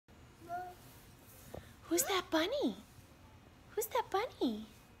Who's that bunny? Who's that bunny?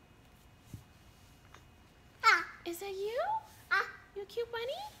 Is that you? You cute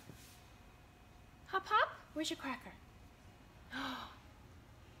bunny? Hop hop? Where's your cracker? Are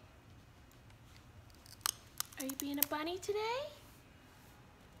you being a bunny today?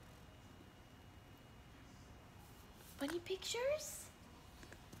 Bunny pictures?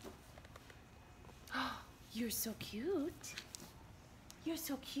 You're so cute. You're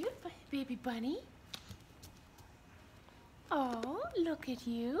so cute, baby bunny. Oh, look at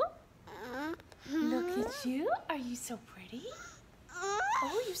you. Look at you. Are you so pretty?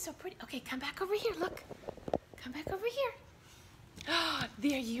 Oh, you're so pretty. Okay, come back over here. Look. Come back over here. Oh,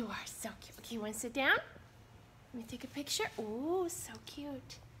 there you are. So cute. Okay, you want to sit down? Let me take a picture. Oh, so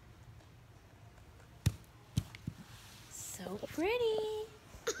cute. So pretty.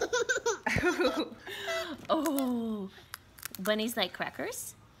 Oh, bunnies like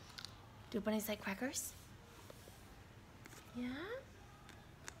crackers? Do bunnies like crackers? Yeah?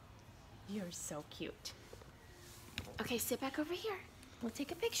 You're so cute. Okay, sit back over here. We'll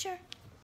take a picture.